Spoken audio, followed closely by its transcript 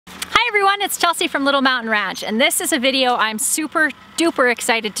everyone, it's Chelsea from Little Mountain Ranch, and this is a video I'm super duper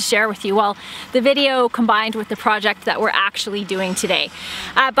excited to share with you. Well, the video combined with the project that we're actually doing today.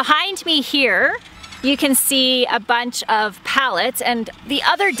 Behind me here, you can see a bunch of pallets, and the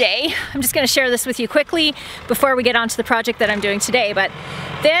other day, I'm just going to share this with you quickly before we get on to the project that I'm doing today, but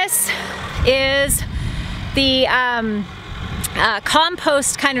this is the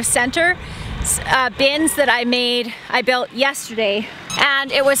compost kind of center bins that I built yesterday,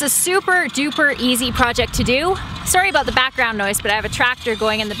 and it was a super duper easy project to do. Sorry about the background noise, but I have a tractor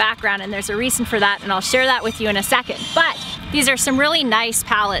going in the background and there's a reason for that, and I'll share that with you in a second. But these are some really nice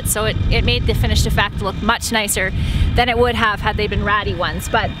pallets, so it made the finished effect look much nicer than it would have had they been ratty ones.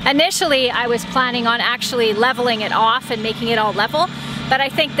 But initially I was planning on actually leveling it off and making it all level, but I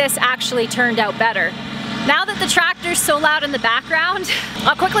think this actually turned out better. Now that the tractor's so loud in the background,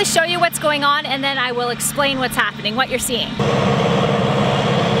 I'll quickly show you what's going on and then I will explain what's happening, what you're seeing.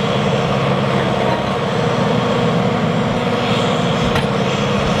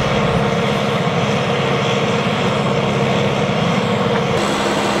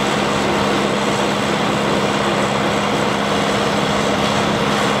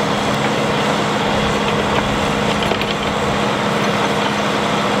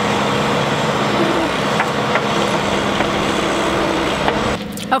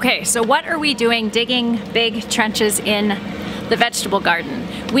 Okay, so what are we doing digging big trenches in the vegetable garden?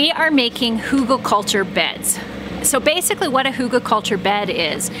 We are making hugelkultur beds. So basically what a hugelkultur bed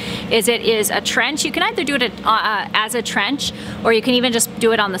is it is a trench. You can either do it as a trench, or you can even just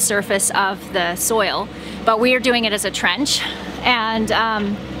do it on the surface of the soil. But we are doing it as a trench, and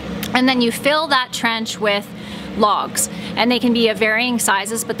then you fill that trench with logs, and they can be of varying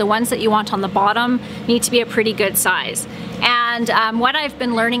sizes, but the ones that you want on the bottom need to be a pretty good size. And what I've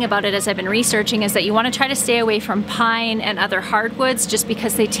been learning about it as I've been researching is that you want to try to stay away from pine and other hardwoods just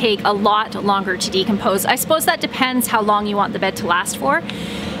because they take a lot longer to decompose. I suppose that depends how long you want the bed to last for.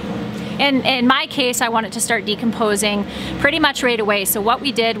 And in my case, I want it to start decomposing pretty much right away. So what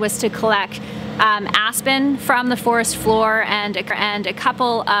we did was to collect aspen from the forest floor and a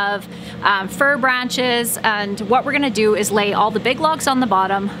couple of fir branches, and what we're going to do is lay all the big logs on the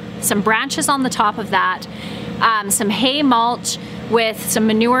bottom, some branches on the top of that, some hay mulch with some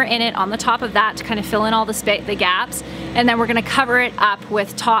manure in it on the top of that to kind of fill in all the gaps, and then we're going to cover it up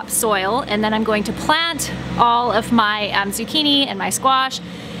with topsoil, and then I'm going to plant all of my zucchini and my squash,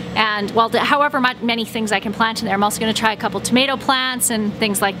 and well, however many things I can plant in there. I'm also going to try a couple tomato plants and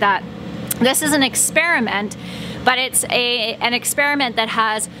things like that. This is an experiment, but it's an experiment that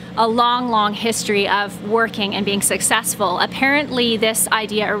has a long history of working and being successful. Apparently this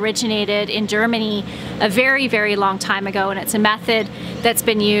idea originated in Germany a very long time ago, and it's a method that's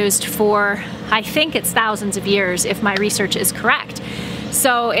been used for, I think it's thousands of years if my research is correct.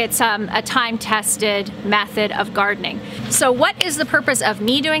 So it's a time-tested method of gardening. So what is the purpose of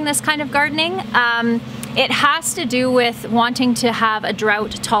me doing this kind of gardening? It has to do with wanting to have a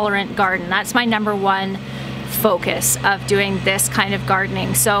drought-tolerant garden. That's my #1 focus of doing this kind of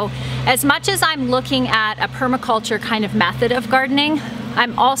gardening. So as much as I'm looking at a permaculture kind of method of gardening,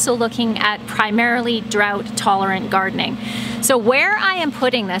 I'm also looking at primarily drought-tolerant gardening. So where I am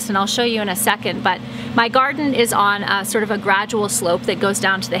putting this, and I'll show you in a second, but my garden is on a sort of a gradual slope that goes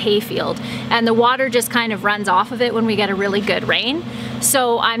down to the hayfield, and the water just kind of runs off of it when we get a really good rain.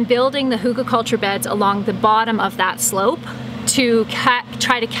 So I'm building the hugelkultur beds along the bottom of that slope to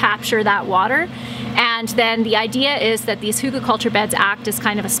try to capture that water. And then the idea is that these hugelkultur beds act as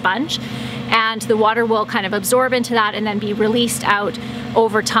kind of a sponge, and the water will kind of absorb into that and then be released out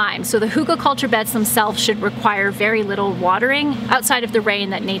over time. So the hugelkultur beds themselves should require very little watering outside of the rain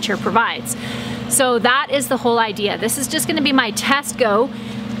that nature provides. So that is the whole idea. This is just going to be my test go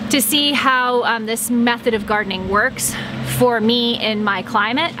to see how this method of gardening works for me in my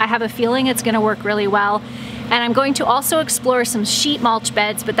climate. I have a feeling it's going to work really well. And I'm going to also explore some sheet mulch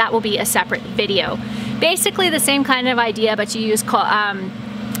beds, but that will be a separate video. Basically the same kind of idea, but you use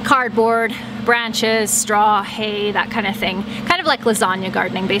cardboard, branches, straw, hay, that kind of thing. Kind of like lasagna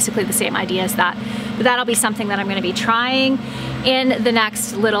gardening, basically the same idea as that. But that'll be something that I'm going to be trying in the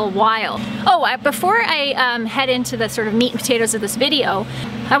next little while. Oh, before I head into the sort of meat and potatoes of this video,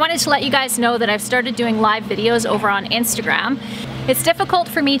 I wanted to let you guys know that I've started doing live videos over on Instagram. It's difficult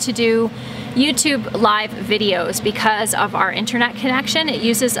for me to do YouTube live videos because of our internet connection. It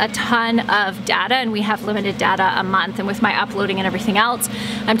uses a ton of data, and we have limited data a month, and with my uploading and everything else,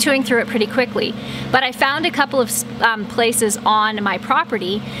 I'm chewing through it pretty quickly. But I found a couple of places on my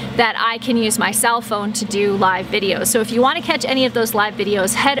property that I can use my cell phone to do live videos. So if you want to catch any of those live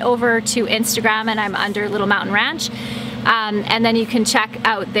videos, head over to Instagram, and I'm under Little Mountain Ranch. and then you can check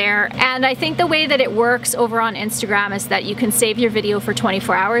out there. And I think the way that it works over on Instagram is that you can save your video for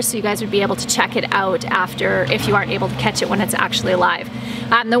 24 hours, so you guys would be able to check it out after if you aren't able to catch it when it's actually live.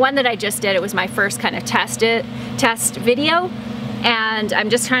 The one that I just did, it was my first kind of test video, and I'm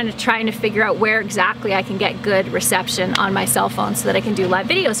just trying to figure out where exactly I can get good reception on my cell phone so that I can do live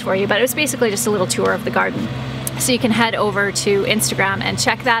videos for you. But it was basically just a little tour of the garden. So you can head over to Instagram and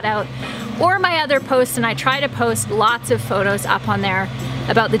check that out, or my other posts, and I try to post lots of photos up on there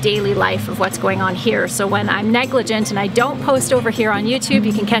about the daily life of what's going on here. So when I'm negligent and I don't post over here on YouTube,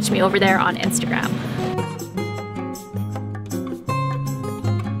 you can catch me over there on Instagram.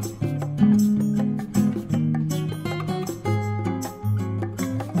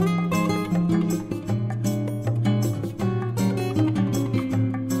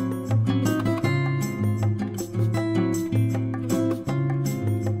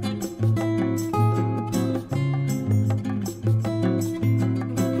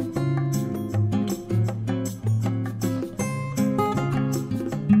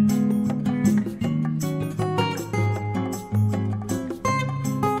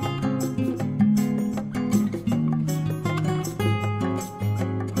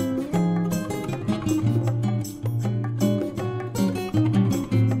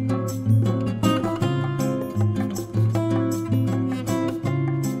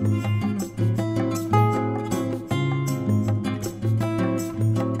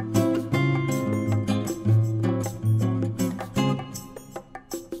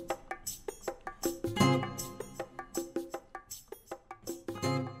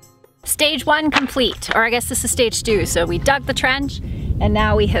 Stage 1 complete, or I guess this is stage 2. So we dug the trench and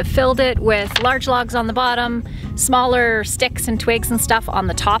now we have filled it with large logs on the bottom, smaller sticks and twigs and stuff on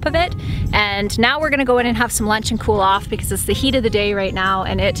the top of it. And now we're gonna go in and have some lunch and cool off because it's the heat of the day right now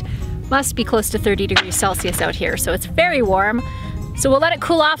and it must be close to 30 degrees Celsius out here. So it's very warm. So we'll let it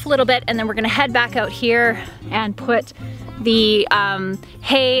cool off a little bit and then we're gonna head back out here and put the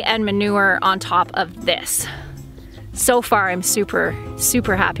hay and manure on top of this. So far, I'm super,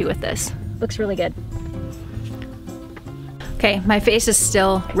 super happy with this. Looks really good. Okay, my face is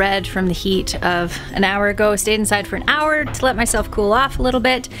still red from the heat of an hour ago. Stayed inside for an hour to let myself cool off a little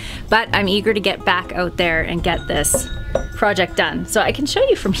bit, but I'm eager to get back out there and get this project done. So I can show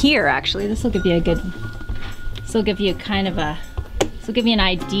you from here, actually. This will give you a good, this will give you kind of a, this will give you an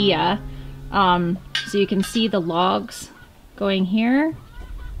idea. So you can see the logs going here.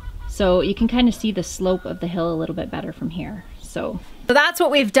 So you can kind of see the slope of the hill a little bit better from here. So that's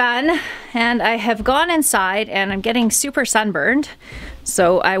what we've done, and I have gone inside and I'm getting super sunburned.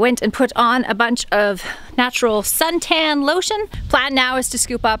 So I went and put on a bunch of natural suntan lotion. Plan now is to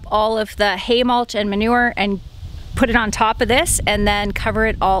scoop up all of the hay mulch and manure and put it on top of this and then cover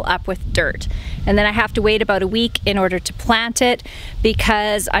it all up with dirt. And then I have to wait about a week in order to plant it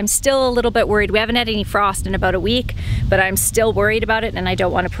because I'm still a little bit worried. We haven't had any frost in about a week, but I'm still worried about it and I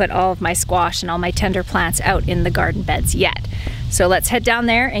don't want to put all of my squash and all my tender plants out in the garden beds yet. So let's head down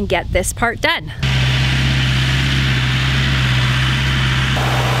there and get this part done.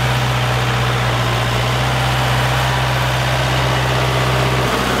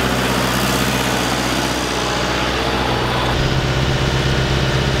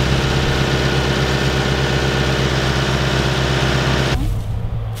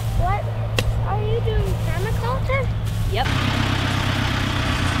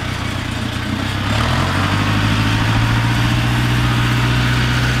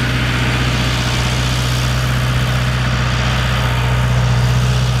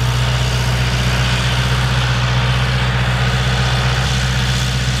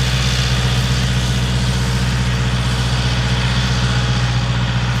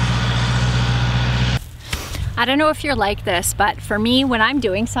 I don't know if you're like this, but for me, when I'm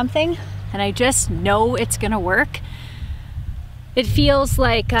doing something and I just know it's gonna work, it feels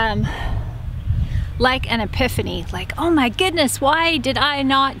like an epiphany. Like, oh my goodness, why did I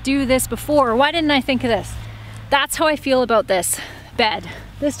not do this before? Why didn't I think of this? That's how I feel about this bed.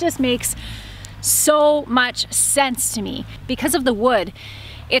 This just makes so much sense to me. Because of the wood,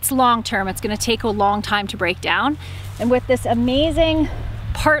 it's long term. It's gonna take a long time to break down. And with this amazing,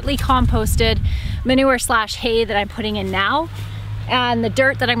 partly composted manure slash hay that I'm putting in now, and the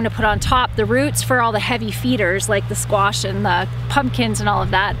dirt that I'm gonna put on top, the roots for all the heavy feeders like the squash and the pumpkins and all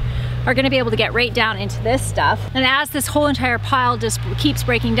of that are gonna be able to get right down into this stuff. And as this whole entire pile just keeps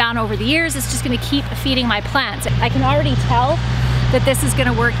breaking down over the years, it's just gonna keep feeding my plants. I can already tell that this is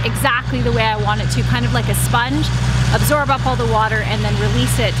gonna work exactly the way I want it to, kind of like a sponge, absorb up all the water and then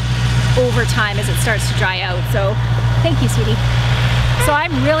release it over time as it starts to dry out. So thank you, sweetie. So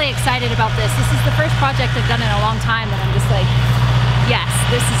I'm really excited about this. This is the first project I've done in a long time that I'm just like, yes,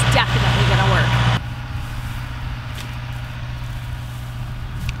 this is definitely gonna work.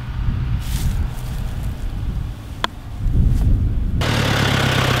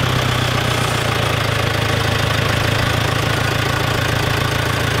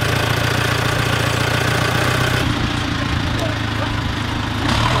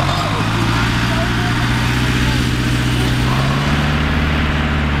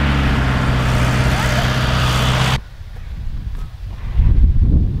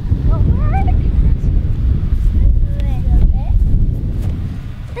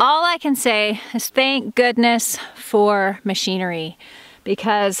 All I can say is thank goodness for machinery,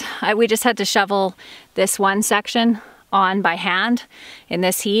 because we just had to shovel this one section on by hand in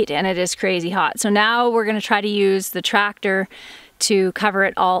this heat, and it is crazy hot. So now we're going to try to use the tractor to cover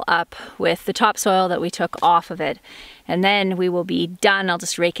it all up with the topsoil that we took off of it, and then we will be done. I'll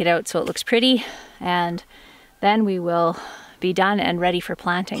just rake it out so it looks pretty, and then we will be done and ready for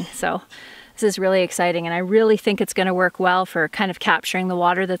planting. So this is really exciting, and I really think it's going to work well for kind of capturing the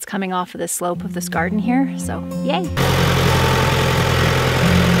water that's coming off of the slope of this garden here. So yay!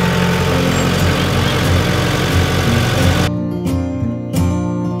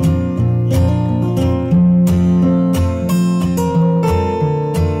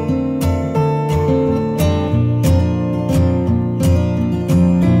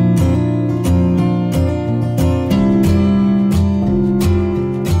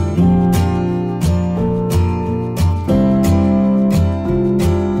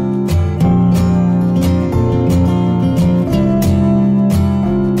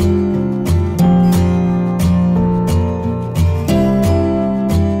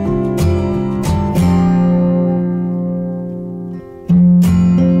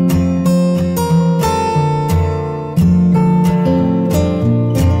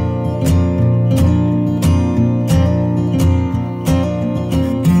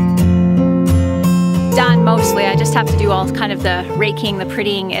 Mostly, I just have to do all kind of the raking, the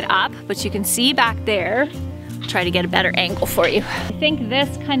prettying it up, but you can see back there, I'll try to get a better angle for you. I think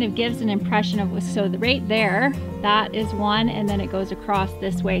this kind of gives an impression of, so right there, that is one, and then it goes across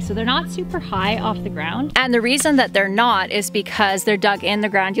this way. So they're not super high off the ground. And the reason that they're not is because they're dug in the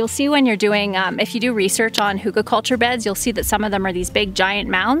ground. You'll see when you're doing, if you do research on hugelkultur beds, you'll see that some of them are these big giant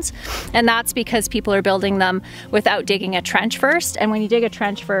mounds. And that's because people are building them without digging a trench first. And when you dig a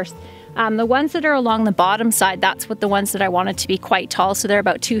trench first, the ones that are along the bottom side, that's what the ones that I wanted to be quite tall. So they're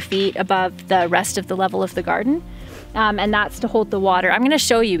about 2 feet above the rest of the level of the garden. And that's to hold the water. I'm going to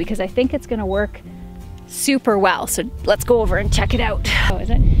show you because I think it's going to work super well. So let's go over and check it out. Oh, is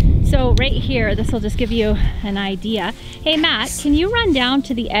it? So right here, this will just give you an idea. Hey Matt, can you run down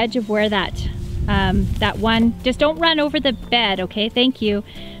to the edge of where that one, just don't run over the bed, okay? Thank you.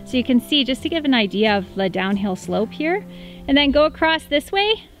 So you can see, just to give an idea of the downhill slope here, and then go across this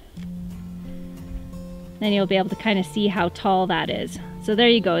way. Then you'll be able to kind of see how tall that is. So there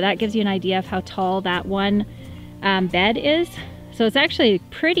you go. That gives you an idea of how tall that one bed is. So it's actually a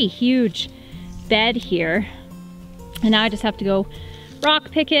pretty huge bed here. And now I just have to go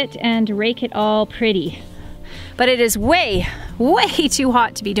rock pick it and rake it all pretty. But it is way, way too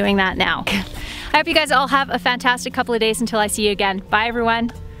hot to be doing that now. I hope you guys all have a fantastic couple of days until I see you again. Bye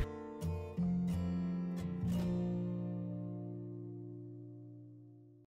everyone.